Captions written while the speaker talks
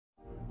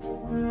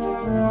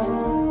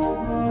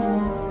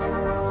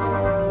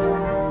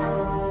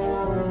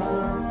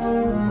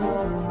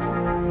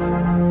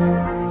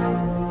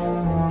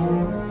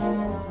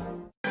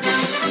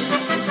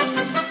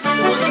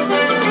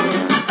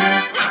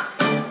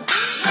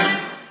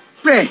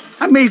pre,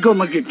 amigo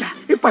magita.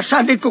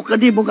 Ipasalit ko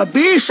kanimo nga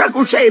bisag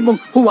unsa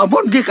imong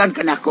huwamon gikan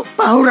kanako.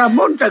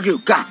 Pahuramon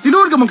tagyud ka.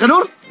 Tinuod ka man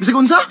kanor? Bisag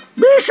unsa?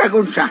 Bisag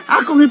unsa?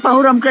 Akong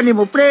ipahuram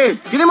kanimo pre.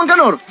 Kini man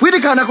kanor,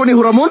 pwede ka na ko ni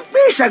huramon?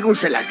 Bisag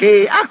unsa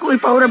lagi, ako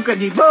ipahuram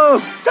kanimo.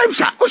 Time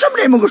sa, usam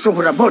na imong gustong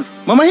huramon.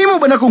 Mamahimo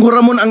ba na kung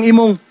huramon ang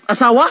imong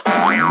asawa?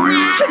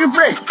 Sige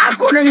pre,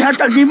 ako nang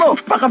ihatag nimo.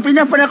 Baka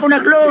pinapan ako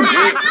nag-load.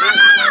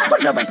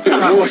 Paglaban,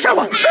 ang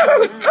asawa.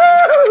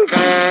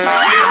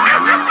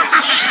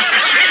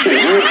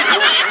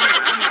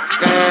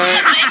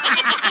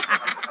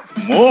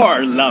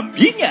 More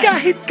lambingan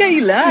kahit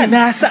kailan,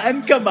 nasaan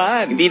ka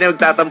man. Hindi na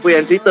magtatampo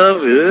yan si Tom.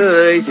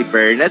 Uy, si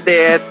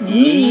Bernadette.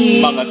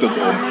 Mga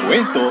totoong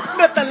kwento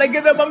na talaga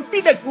namang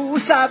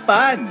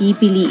pinag-uusapan.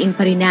 Pipiliin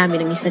pa rin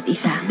namin ang isa't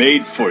isa.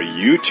 Made for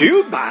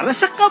YouTube para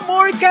sa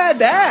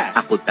kamorkada.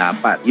 Ako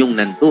dapat yung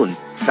nandun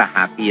sa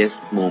happiest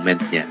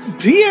moment niya.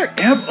 Dear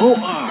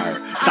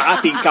MOR, sa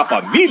ating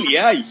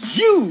kapamilya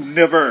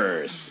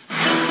universe.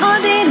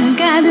 어디를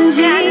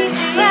가든지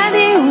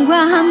라디오와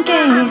함께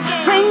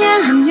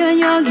왜냐하면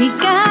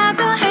여기가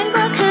더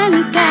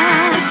행복하니까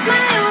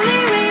My only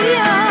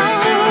radio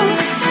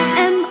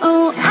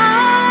MOR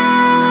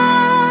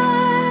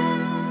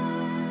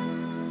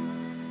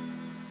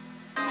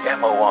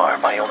MOR,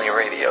 My Only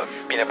Radio.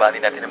 Binabati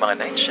natin ang mga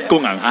night shift.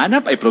 Kung ang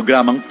hanap ay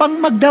programang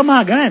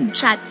pangmagdamagan,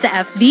 Chat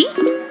sa FB?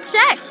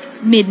 Check!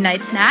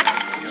 Midnight snack?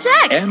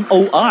 Check!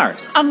 MOR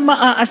ang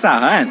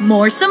maaasahan.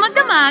 More sa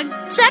magdamag?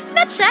 Check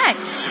na check!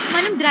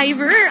 Manong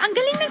driver, ang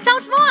galing ng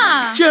sounds mo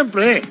ah!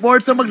 Siyempre,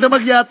 more sa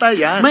magdamag yata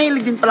yan.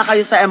 Mahilig din pala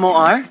kayo sa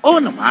MOR? Oo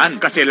naman,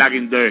 kasi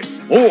laging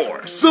there's more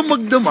sa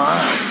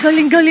magdamag.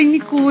 Galing-galing ni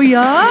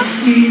Kuya!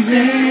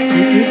 Easy,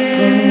 take it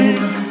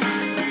slow.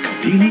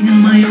 Feeling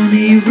my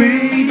only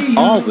radio.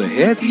 All the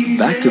hits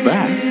back to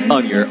back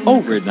on your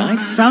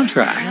overnight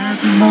soundtrack.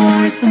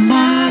 More sa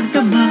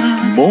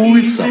magdamag. More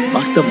sa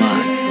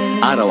magdamag.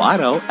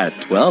 Araw-araw at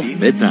 12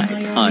 midnight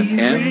on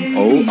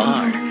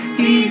MOR.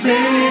 Easy.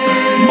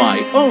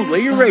 My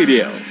only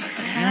radio.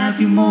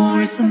 Happy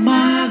more sa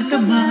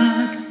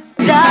magdamag.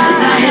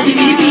 Sa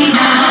Pilipinas.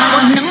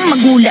 Huwag nang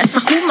magulat sa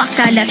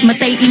kumakalat,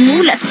 matay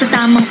inulat sa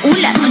tamang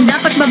ulat. Ang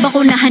dapat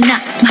babakunahan na,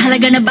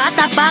 mahalaga na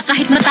bata pa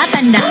kahit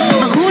matatanda.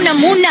 Bakuna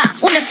muna,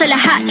 una sa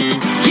lahat.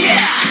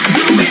 Yeah!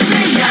 Do it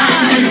na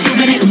yan!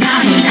 Kalusugan ay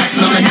unahin at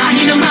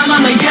mamanahin ng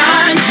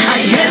mamamayan.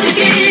 Ay Healthy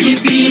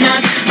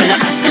Pilipinas,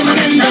 malakas sa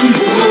magandang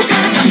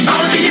bukas. Ang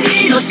bawat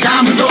Pilipino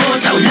sa mundo,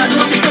 sa ulado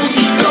ng pitong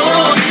ito.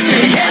 Sa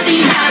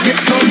healthy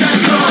habits ko na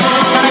to.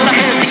 Para sa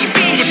Healthy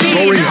Pilipinas.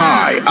 Soaring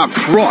high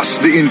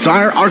across the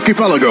entire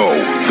archipelago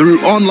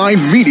through online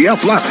media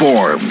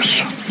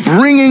platforms.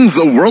 Bringing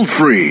the world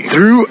free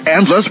through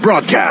endless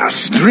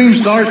broadcast.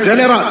 Dreamstar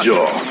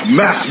Teleradio.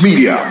 Mass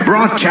media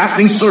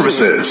broadcasting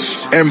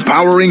services.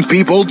 Empowering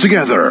people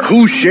together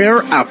who share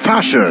a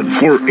passion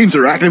for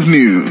interactive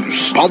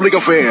news, public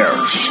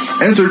affairs,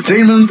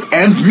 entertainment,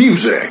 and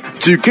music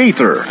to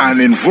cater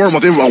an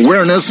informative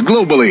awareness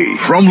globally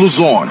from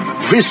Luzon,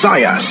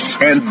 Visayas,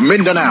 and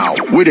Mindanao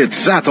with its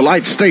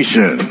satellite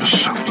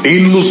stations.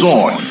 In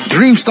Luzon,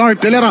 Dreamstar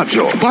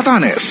Teleradio,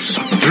 Batanes,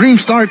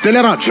 Dreamstar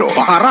Teleradio,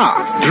 Para,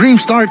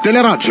 Dreamstar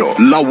Teleradio,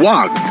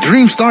 Lawag,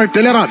 Dreamstar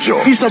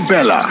Teleradio,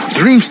 Isabela,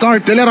 Dreamstar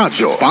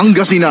Teleradio,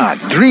 Pangasinan,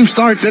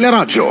 Dreamstar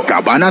Teleradio,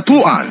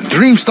 Cabanatuan,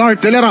 Dreamstar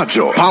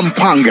Teleradio,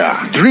 Pampanga,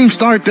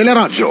 Dreamstar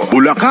Teleradio,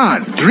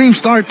 Bulacan,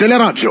 Dreamstar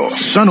Teleradio,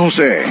 San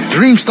Jose,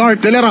 Dreamstar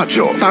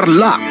Teleradio,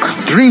 Tarlac,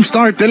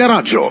 Dreamstar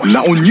Teleradio,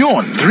 La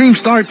Union,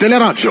 Dreamstar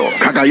Teleradio,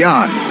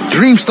 Cagayan,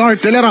 Dreamstar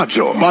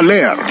Teleradio,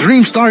 Baler,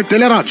 Dreamstar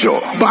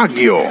Teleradio,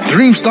 Baguio,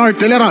 Dreamstar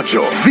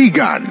Teleradio,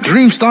 Vigan,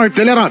 Dreamstar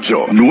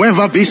Teleradio,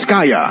 Nueva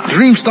Vizcaya,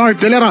 Dreamstar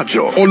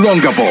Teleradio,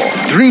 Olongapo,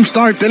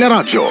 Dreamstar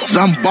Teleradio,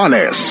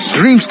 Zambales,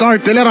 Dreamstar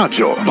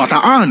Teleradio,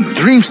 Bataan,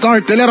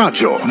 Dreamstar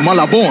Teleradio,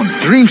 Malabon,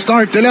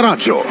 Dreamstar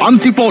Teleradio,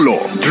 Antipolo,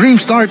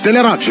 Dreamstar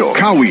Teleradio,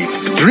 Kawit,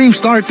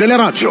 Dreamstar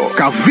Teleradio,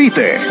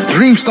 Cavite,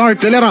 Dreamstar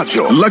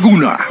Teleradio,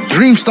 Laguna,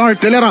 Dreamstar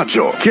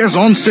Teleradio,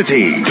 Quezon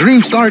City,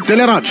 Dreamstar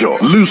Teleradio,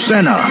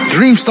 Lucena,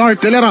 Dreamstar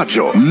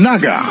Teleradio,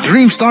 Naga,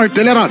 Dreamstar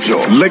Teleradio,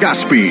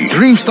 Legazpi,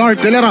 Dreamstar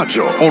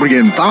Teleradio,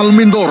 Oriental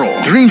Mindoro,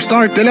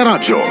 Dreamstar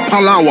Teleradio,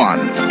 Palawan,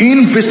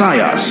 in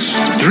Visayas,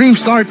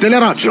 Dreamstar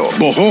Teleradio,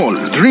 Bohol,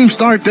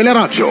 Dreamstar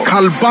Teleradio,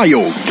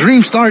 Calbayo,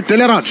 Dreamstar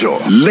Teleradio,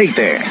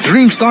 Leyte,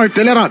 Dreamstar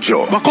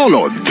Teleradio,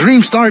 Bacolod,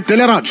 Dreamstar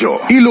Teleradio,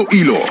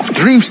 Iloilo,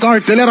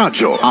 Dreamstar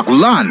Teleradio,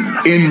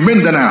 Aklan, in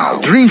Mindanao,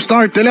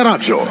 Dreamstar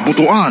Teleradio,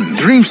 Butuan,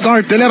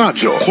 Dreamstar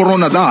Teleradio,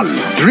 Coronadal,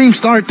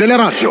 Dreamstar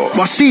Teleradio,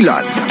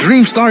 Basilan,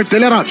 Dreamstar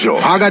Teleradio,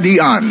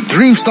 Agadian,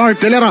 Dreamstar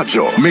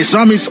Teleradio,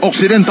 Misamis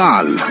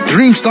Occidental,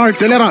 Dreamstar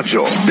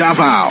Teleradio,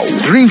 Davao,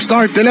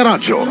 Dreamstar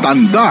Teleradio,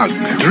 Tandag,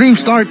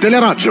 Dreamstar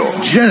Teleradio,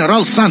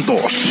 General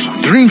Santos,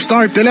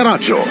 Dreamstar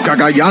Teleradio,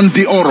 Cagayan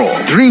de Oro,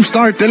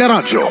 Dreamstar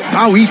Teleradio,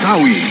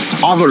 Tawi-Tawi.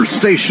 Other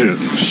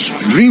stations,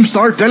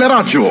 Dreamstar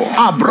Teleradio,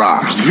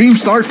 Abra,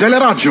 Dreamstar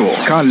Teleradio,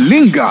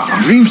 Kalinga,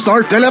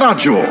 Dreamstar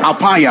Teleradio,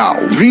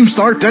 Apayao,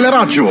 Dreamstar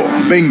Teleradio,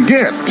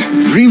 Benguet,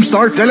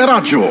 Dreamstar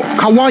Teleradio,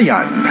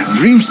 Kawayan,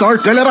 Dreamstar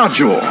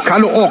Teleradio,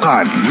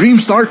 Caloocan,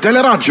 Dreamstar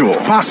Teleradio,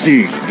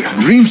 Pasig,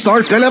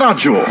 Dreamstar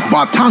Teleradio,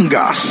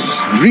 Batangas,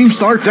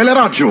 Dreamstar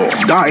Teleradio,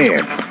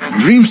 Daep,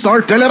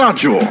 Dreamstar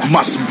Teleradio,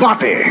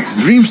 Masbate,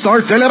 Dreamstar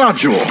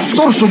Teleradio,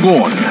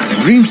 Sorsogon,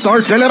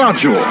 Dreamstar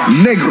Teleradio,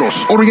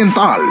 Negros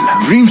Oriental,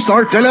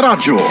 Dreamstar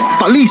Teleradio,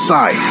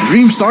 Talisay,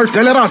 Dreamstar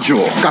Teleradio,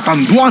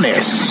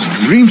 Catanduanes,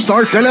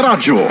 Dreamstar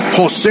Teleradio,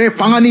 Jose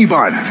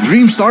Panganiban,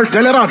 Dreamstar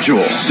Teleradio,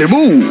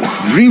 Cebu,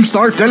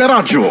 Dreamstar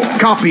Teleradio,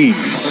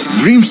 Capiz,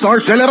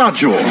 Dreamstar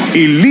Teleradio,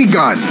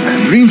 Iligan,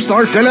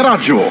 Dreamstar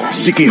Teleradio,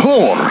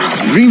 Siquijor,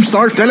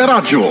 Dreamstar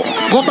Teleradio,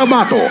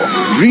 Cotabato,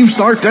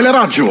 Dreamstar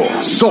Teleradio,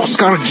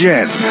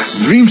 Soxcargen,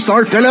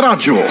 Dreamstar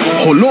Teleradio,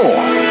 Holo,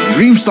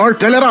 Dreamstar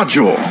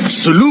Teleradio,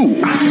 Sulu,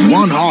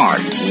 one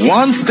heart,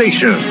 one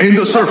station in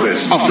the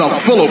service of the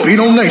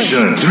Filipino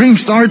nation.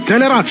 Dreamstar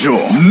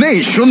Teleradio,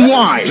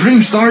 nationwide.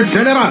 Dreamstar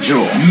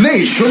Teleradio,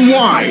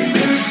 nationwide.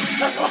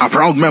 A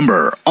proud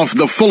member of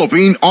the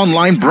Philippine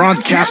Online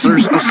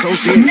Broadcasters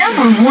Association.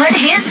 #1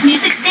 hits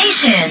music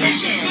station.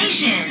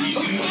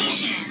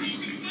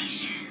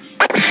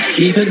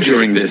 Even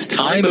during this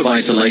time of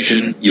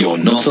isolation, you're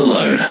not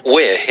alone.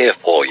 We're here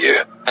for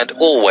you and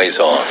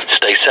always on.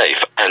 Stay safe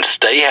and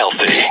stay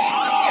healthy.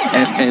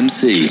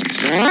 FMC.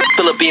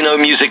 Filipino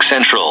Music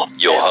Central.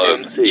 Your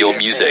home, your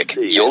music,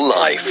 your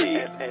life.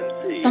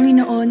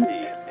 Panginoon,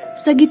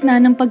 sa gitna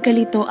ng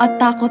pagkalito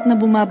at takot na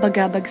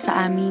bumabagabag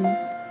sa amin,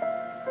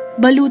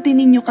 balutin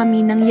ninyo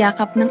kami ng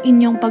yakap ng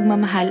inyong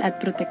pagmamahal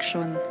at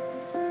proteksyon.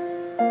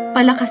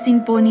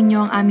 Palakasin po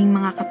ninyo ang aming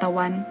mga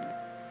katawan.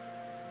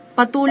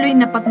 Patuloy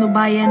na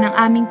patnubayan ng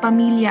aming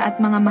pamilya at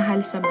mga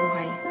mahal sa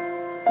buhay.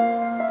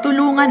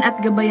 Tulungan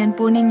at gabayan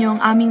po ninyo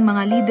ang aming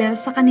mga lider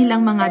sa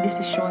kanilang mga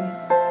desisyon.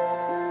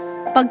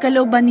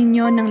 Pagkalooban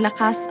ninyo ng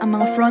lakas ang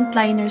mga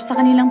frontliners sa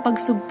kanilang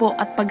pagsugpo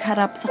at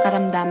pagharap sa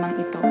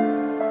karamdamang ito.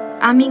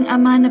 Aming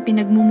Ama na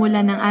pinagmumula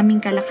ng aming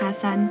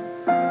kalakasan,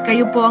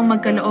 kayo po ang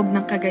magkaloob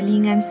ng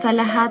kagalingan sa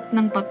lahat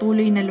ng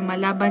patuloy na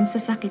lumalaban sa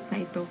sakit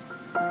na ito.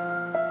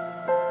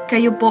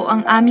 Kayo po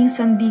ang aming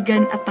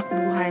sandigan at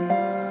takbuhan.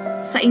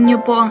 Sa inyo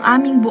po ang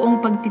aming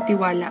buong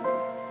pagtitiwala.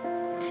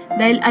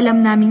 Dahil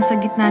alam naming sa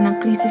gitna ng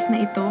krisis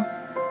na ito,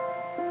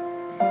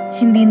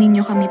 hindi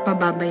ninyo kami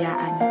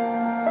pababayaan.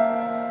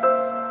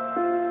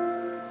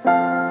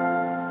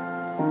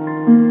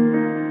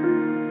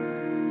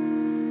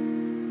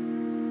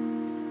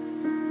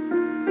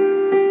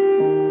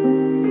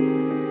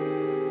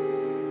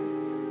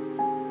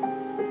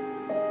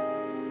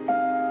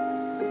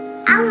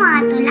 Ang mga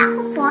tula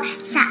ko po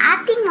sa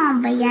ating mga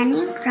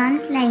bayaning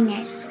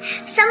frontliners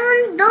sa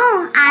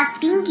mundong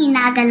ating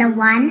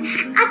ginagalawan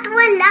at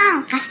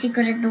walang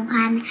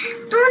kasiguraduhan.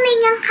 Tunay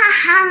ngang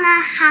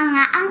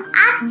kahanga-hanga ang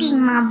ating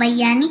mga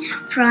bayaning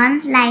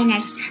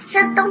frontliners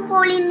sa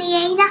tungkulin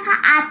niya'y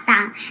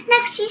nakaatang,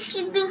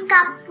 nagsisilbing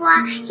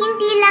kapwa,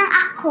 hindi lang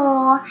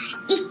ako,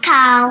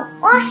 ikaw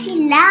o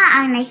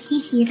sila ang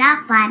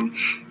nahihirapan.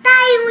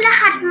 Tayong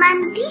lahat man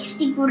di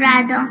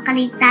sigurado ang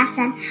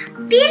kaligtasan,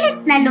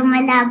 pilit na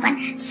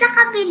lumalaban sa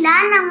kabila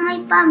ng may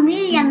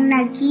pamilyang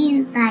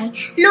naghihintay.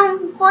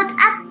 Lungkot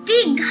at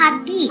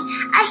bighati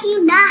ay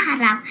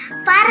hinaharap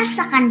para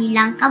sa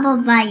kanilang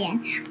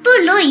kababayan.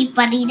 Tuloy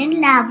pa rin ang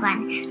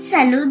laban.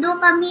 Saludo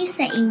kami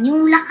sa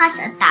inyong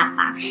lakas at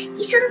tapang.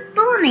 Isang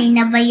tunay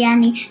na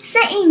bayani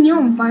sa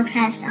inyong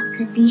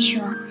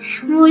pagsasakripisyo.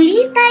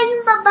 Muli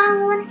tayong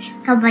babangon,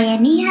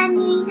 kabayanihan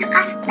ni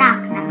nakatak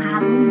ng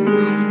habang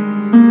buhay.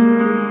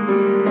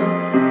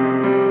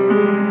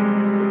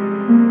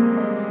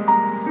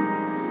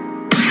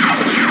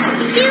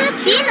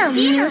 Filipino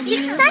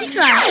Music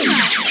Central.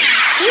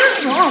 Your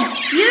home,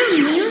 your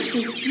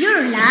music,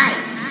 your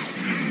life.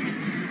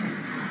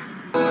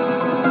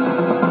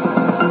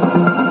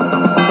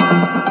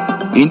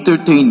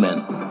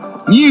 Entertainment,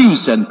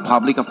 news and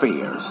public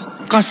affairs.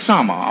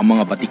 Kasama ang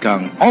mga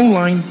batikang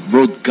online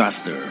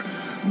broadcaster.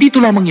 Dito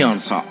lamang yan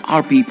sa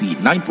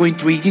RPP 9.3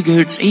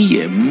 GHz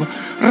AM,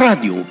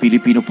 Radyo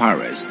Pilipino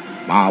Paris.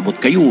 Maabot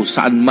kayo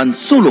saan man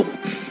sulok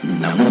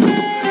ng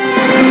mundo.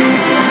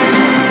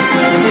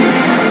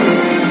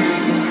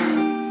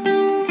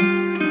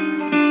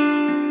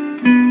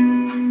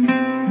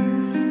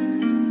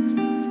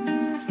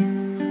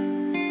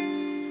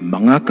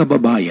 Mga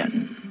kababayan,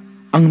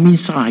 ang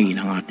mensahe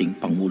ng ating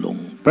Pangulong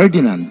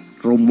Ferdinand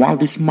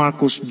Romualdez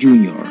Marcos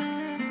Jr.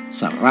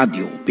 sa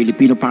Radyo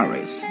Pilipino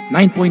Paris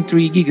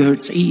 9.3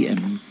 GHz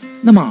AM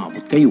na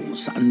maabot kayo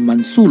saan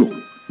man sulok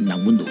ng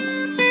mundo.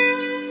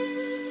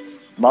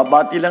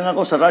 Babati lang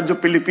ako sa Radyo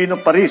Pilipino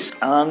Paris,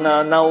 ang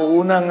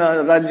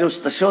nauunang radyo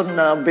stasyon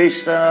na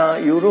based sa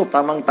Europe.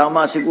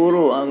 Tamang-tama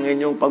siguro ang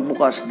inyong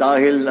pagbukas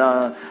dahil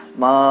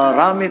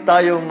marami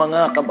tayong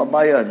mga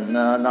kababayan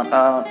na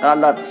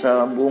nakakalat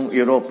sa buong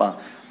Europa.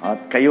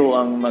 At kayo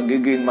ang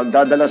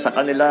magdadala sa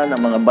kanila ng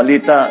mga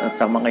balita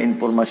at sa mga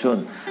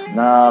informasyon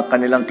na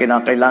kanilang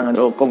kinakailangan.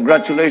 So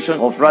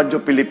congratulations of Radyo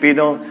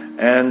Pilipino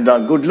and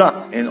good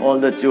luck in all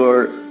that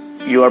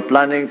you are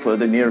planning for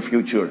the near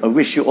future. I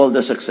wish you all the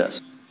success.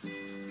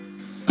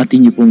 At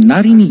inyo pong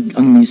narinig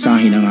ang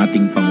mensahe ng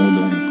ating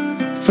Pangulong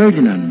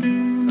Ferdinand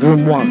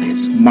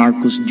Romualdez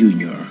Marcos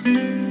Jr.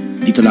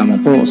 Dito lamang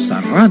po sa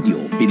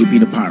Radyo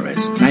Pilipino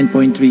Paris,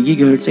 9.3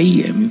 GHz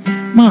AM,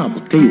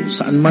 maabot kayo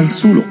saan man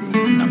sulok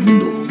ng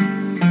mundo.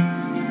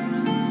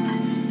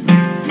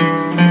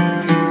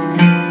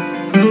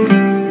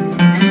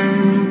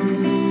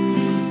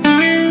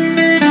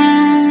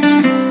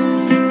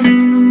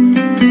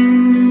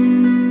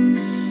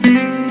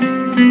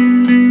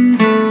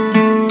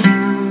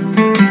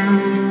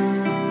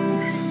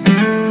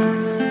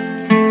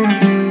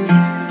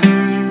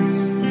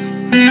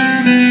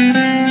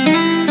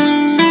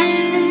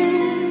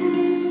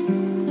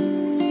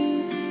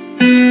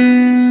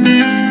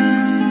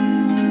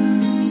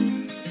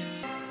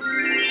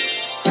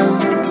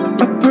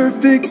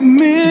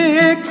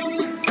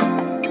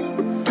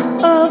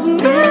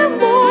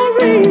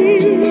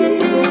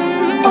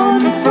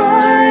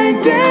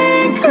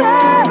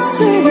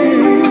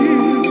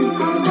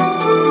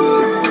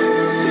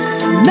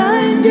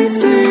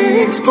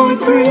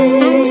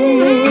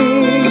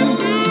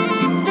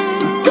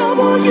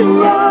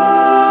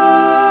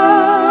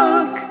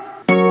 WRock.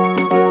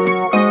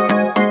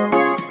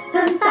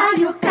 San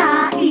tayo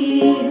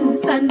kain?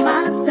 San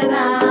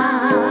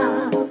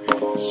masarap?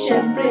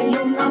 Siyempre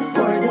yung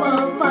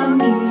affordable,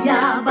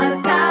 pamilya,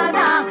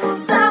 barkada,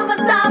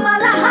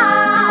 sama-sama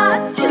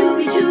lahat.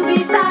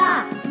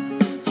 Chubi-chubita,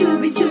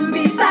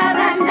 chubi-chubita,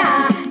 tara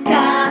na,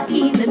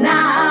 kain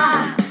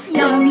na.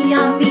 Yummy,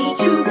 yummy,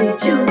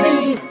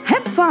 chubi-chubi.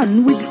 Have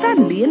fun with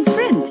family and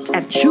friends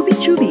at Chubi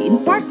Chubi in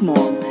Park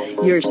Mall.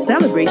 Your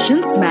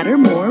celebrations matter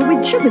more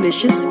with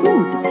Chubilicious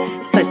food.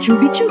 Sa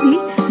Chubi Chubi,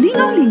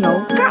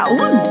 lingaw-lingaw,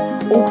 kaon!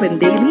 Open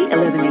daily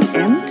 11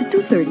 a.m. to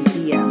 2:30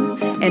 p.m.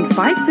 and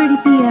 5:30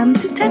 p.m.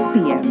 to 10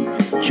 p.m.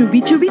 Chubi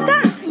Chubi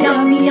ta!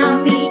 Yummy,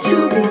 yummy,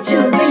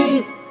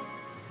 chubi-chubi.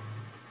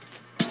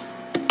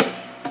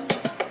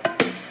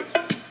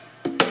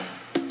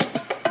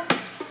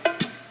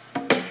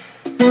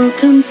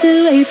 Welcome to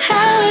a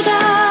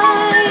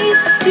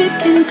paradise you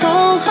can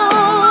call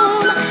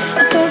home.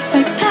 A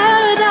perfect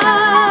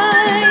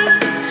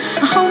paradise,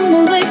 a home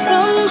away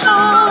from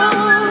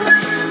home,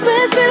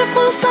 with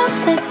beautiful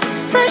sunsets,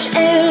 fresh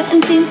air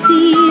and clean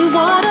sea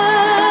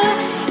water.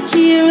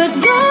 Here at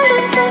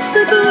Golden Sands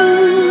Cebu,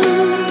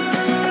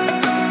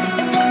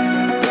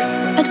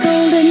 at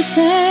Golden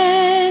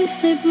Sands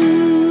Cebu.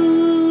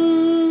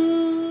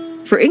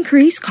 For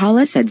inquiries, call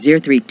us at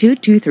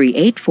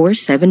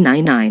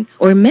 032-238-4799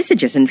 or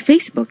message us on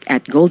Facebook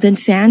at Golden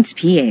Sands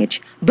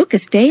PH. Book a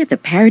stay at the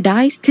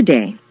Paradise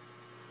today.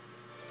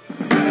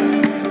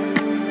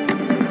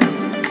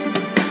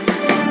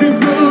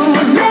 Cebu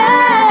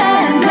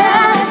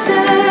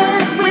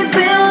Landmasters, we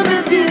build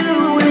with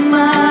you in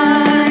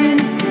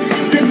mind.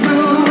 Cebu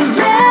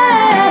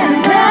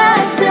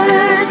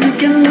Landmasters, you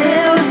can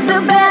live the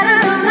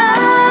better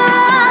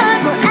life.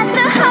 We're at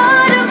the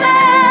heart of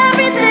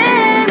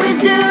everything we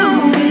do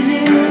with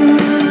you.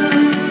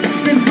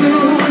 Cebu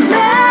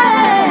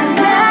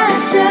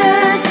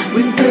Landmasters,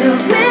 we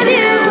build with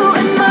you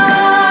in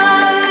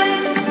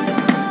mind.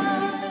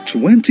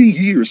 20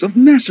 years of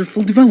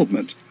masterful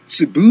development.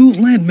 Cebu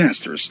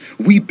Landmasters,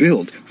 we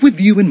build with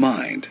you in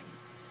mind.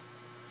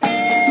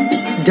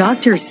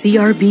 Dr.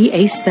 CRB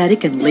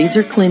Aesthetic and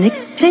Laser Clinic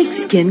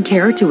takes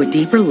skincare to a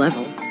deeper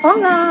level.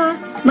 Hola!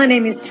 My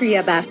name is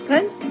Tria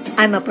Bascon.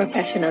 I'm a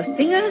professional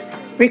singer,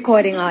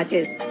 recording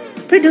artist,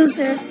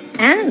 producer,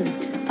 and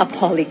a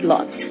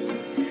polyglot.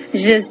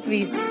 Je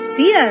suis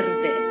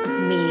CRB,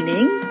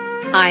 meaning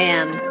I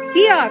am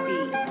CRB.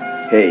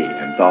 Hey,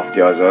 I'm Toph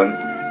Tiazon,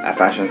 a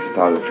fashion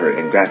photographer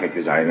and graphic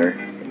designer,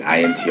 and I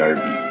am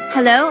CRB.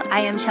 Hello,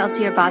 I am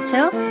Chelsea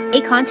Urbato, a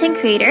content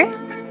creator.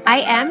 I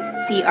am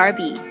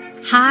CRB.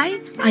 Hi,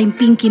 I'm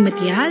Pinky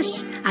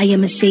Matias. I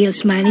am a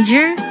sales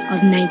manager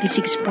of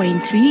 96.3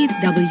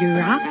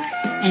 WRock,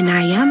 and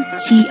I am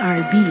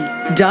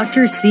CRB.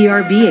 Dr.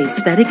 CRB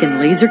Aesthetic and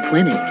Laser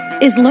Clinic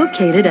is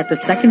located at the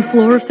second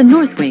floor of the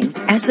North Wing,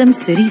 SM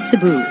City,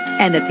 Cebu,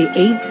 and at the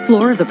 8th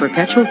floor of the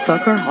Perpetual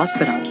Soccer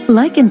Hospital.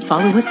 Like and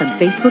follow us on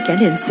Facebook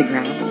and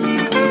Instagram.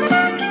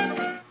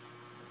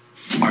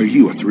 Are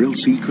you a thrill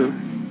seeker?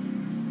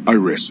 A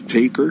risk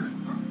taker?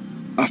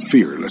 A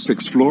fearless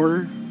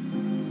explorer?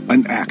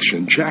 An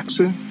action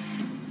Jackson?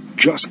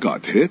 Just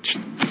got hitched?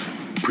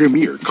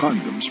 Premier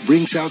Condoms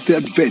brings out the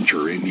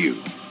adventure in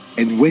you.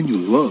 And when you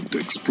love to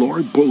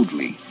explore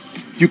boldly,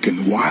 you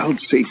can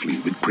wild safely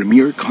with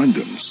Premier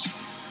Condoms.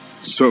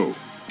 So,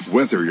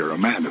 whether you're a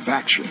man of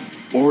action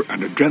or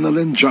an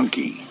adrenaline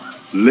junkie,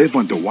 live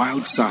on the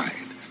wild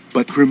side.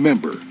 But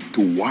remember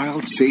to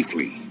wild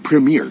safely.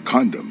 Premier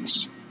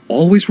Condoms.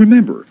 Always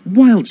remember,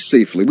 wild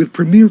safely with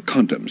Premier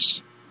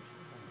Condoms.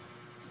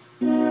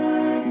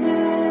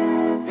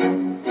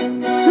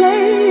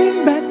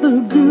 Playing back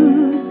the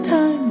good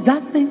times, I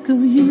think of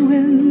you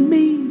and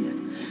me.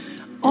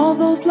 All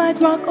those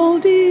light rock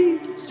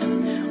oldies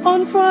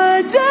on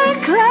Friday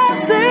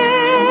classics.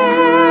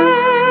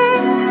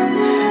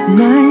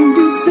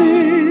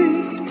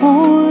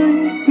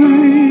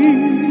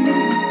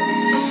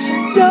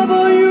 96.3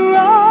 WRock.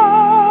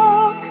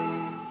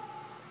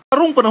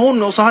 karong panahon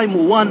nga usahay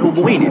mo uwan o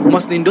muinit,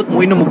 mas nindot mo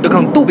inom og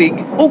daghang tubig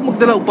o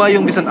magdala og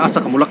payong bisan asa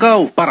ka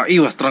mulakaw para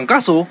iwas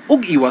trangkaso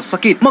ug iwas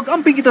sakit.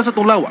 Mag-amping kita sa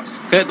tong lawas,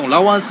 kaya tong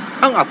lawas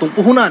ang atong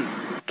puhunan.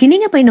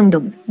 Kini nga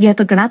painumdum,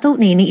 gihatod kanato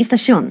ni ini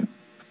istasyon.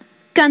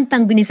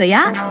 Kantang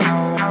Binisaya.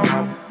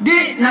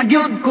 Di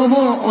nagyod ko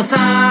mo usan,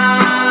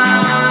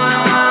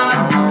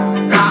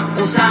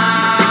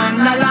 rausan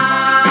na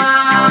lang.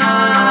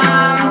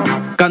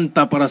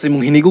 Kanta para sa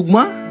imong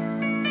hinigugma.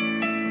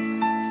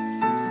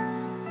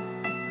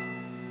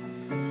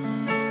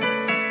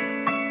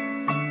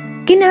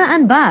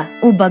 Kinaraan ba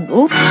o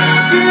bag-o?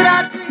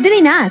 Dili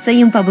na sa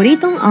iyong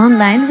paboritong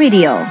online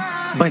radio.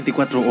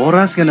 24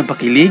 oras nga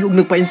napakilig ug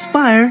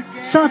nagpa-inspire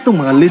sa atong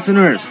mga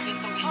listeners.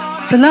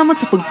 Salamat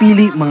sa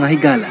pagpili, mga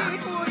higala.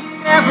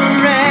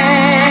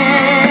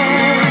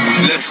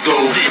 Let's go.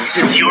 This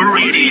is your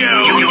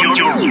radio.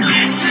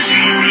 This is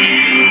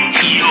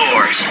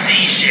your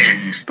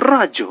station.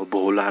 Radyo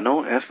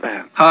Boholano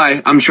FM.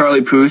 Hi, I'm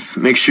Charlie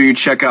Puth. Make sure you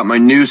check out my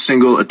new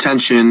single,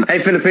 Attention. Hey,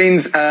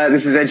 Philippines.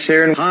 This is Ed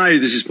Sheeran. Hi,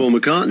 this is Paul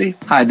McCartney.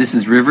 Hi, this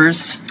is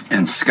Rivers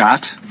and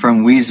Scott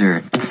from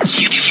Weezer.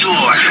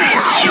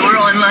 Your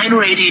online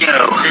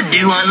radio. The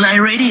new online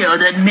radio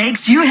that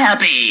makes you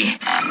happy.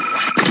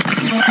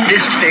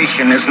 This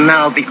station is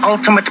now the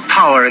ultimate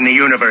power in the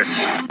universe.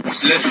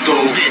 Let's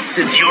go. This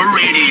is your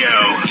radio.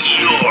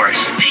 Your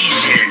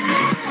station.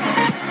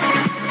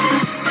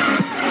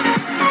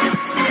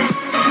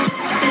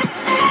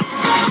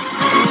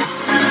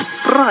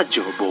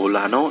 Radyo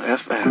Boholano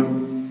FM.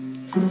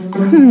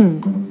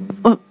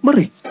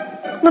 Mari,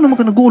 nga naman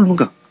ka nag-uol mo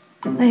ka?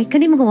 Ay,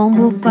 kani magawang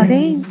buhok pa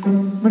rin.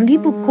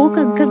 Marlipog ko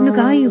kag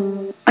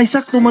nagayo. Ay,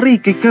 sakto Mari,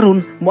 kay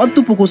karon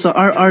moadto po ko sa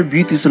RR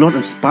Beauty Salon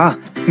and Spa.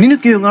 Nindot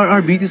kayo ang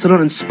RR Beauty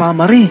Salon and Spa,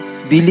 Mari.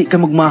 Dili ka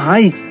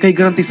magmahay, kay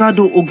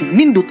garantisado og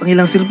nindot ang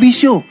ilang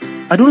serbisyo.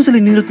 Aduna sila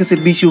nindot nga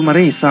serbisyo,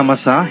 Mari, sama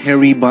sa hair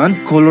rebond,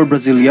 color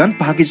Brazilian,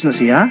 package na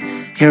siya,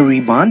 hair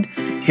rebond,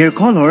 hair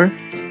color,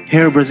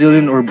 hair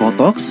Brazilian or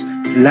Botox,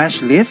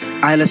 lash lift,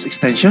 eyelash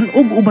extension,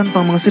 ug uban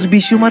pang mga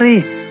serbisyo,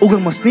 Mari. Ug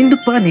ang mas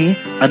nindot pa ani,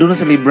 aduna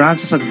sa libran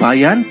sa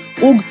Sagbayan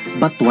ug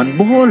Batuan,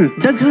 Bohol.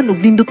 Daghan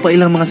ug nindot pa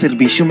ilang mga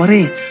serbisyo,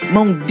 Mari.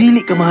 Maong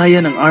dili ka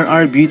mahayan ng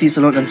RR Beauty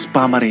Salon and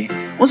Spa, Mari.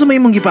 Unsa may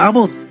imong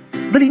gipaabot?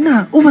 Dali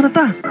na, uban na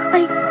ta.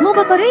 Ay, mo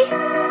ba pare?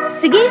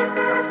 Sige,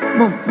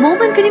 mo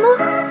man ka ni mo?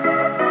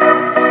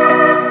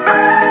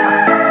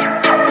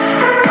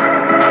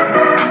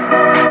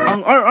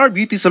 Ang RR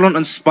Beauty Salon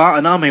and Spa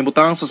ana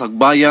mahimutang sa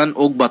Sagbayan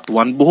ug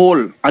Batuan,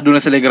 Bohol.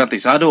 Aduna sila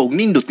garantisado og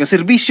nindot nga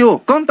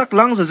serbisyo. Contact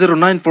lang sa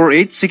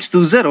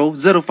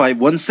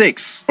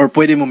 0948-620-0516 or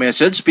pwede mo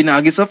message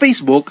pinaagi sa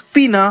Facebook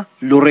Fina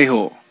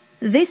Lorejo.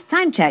 This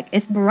time check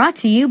is brought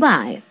to you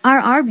by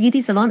RR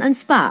Beauty Salon and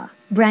Spa.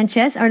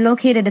 Branches are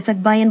located at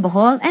Sagbayan,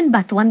 Bohol and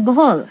Batuan,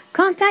 Bohol.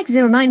 Contact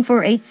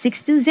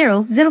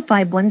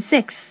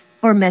 0948-620-0516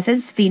 or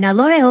message Fina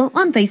Lorejo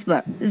on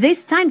Facebook.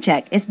 This time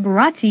check is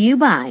brought to you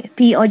by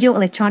P Audio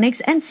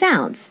Electronics and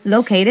Sounds,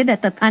 located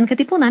at Tatan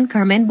Katipunan,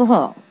 Carmen,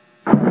 Bohol.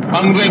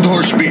 Ang Red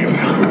Horse Beer,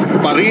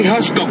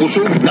 parihas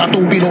kakusog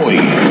natong Pinoy.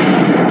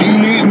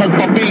 Dili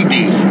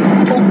magpapainting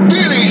o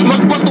dili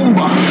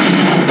magpatumba.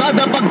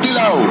 Kada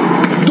pagtilaw,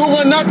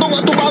 dungan natong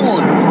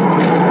atubangon.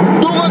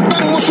 Dungan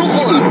tang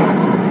musukol.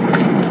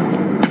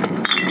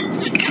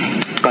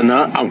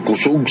 Kana ang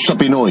kusog sa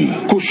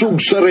Pinoy. Kusog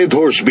sa Red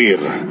Horse Beer.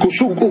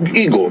 Kusog og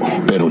igo,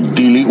 pero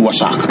dili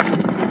wasak.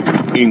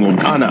 Ingon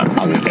ana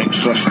ang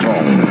extra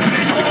strong.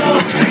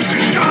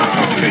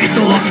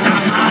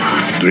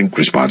 Drink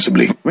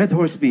responsibly. Red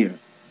Horse Beer.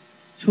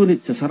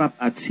 Sulit sa sarap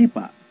at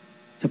sipa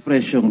sa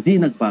presyong di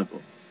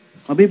nagbago.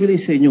 Mabibili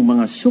sa inyong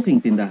mga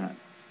suking tindahan.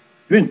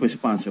 Drink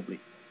responsibly.